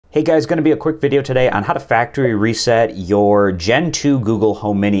Hey guys, going to be a quick video today on how to factory reset your Gen 2 Google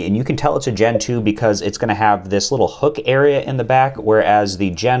Home Mini. And you can tell it's a Gen 2 because it's going to have this little hook area in the back, whereas the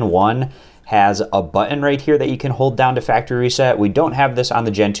Gen 1 has a button right here that you can hold down to factory reset. We don't have this on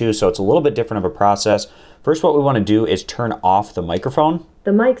the Gen 2, so it's a little bit different of a process. First, what we want to do is turn off the microphone.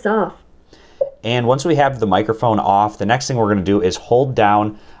 The mic's off. And once we have the microphone off, the next thing we're going to do is hold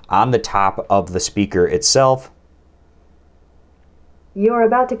down on the top of the speaker itself. You are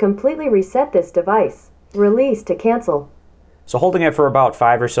about to completely reset this device. Release to cancel. So holding it for about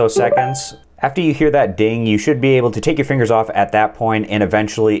 5 or so seconds. After you hear that ding, you should be able to take your fingers off at that point, and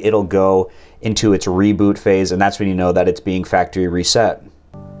eventually it'll go into its reboot phase, and that's when you know that it's being factory reset.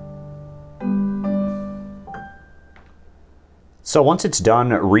 So once it's done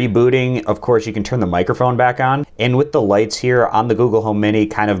rebooting, of course, you can turn the microphone back on. And with the lights here on the Google Home Mini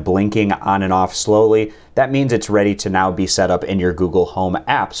kind of blinking on and off slowly, that means it's ready to now be set up in your Google Home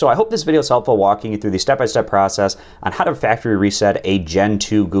app. So I hope this video is helpful walking you through the step-by-step process on how to factory reset a Gen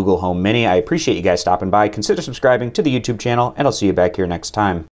 2 Google Home Mini. I appreciate you guys stopping by. Consider subscribing to the YouTube channel, and I'll see you back here next time.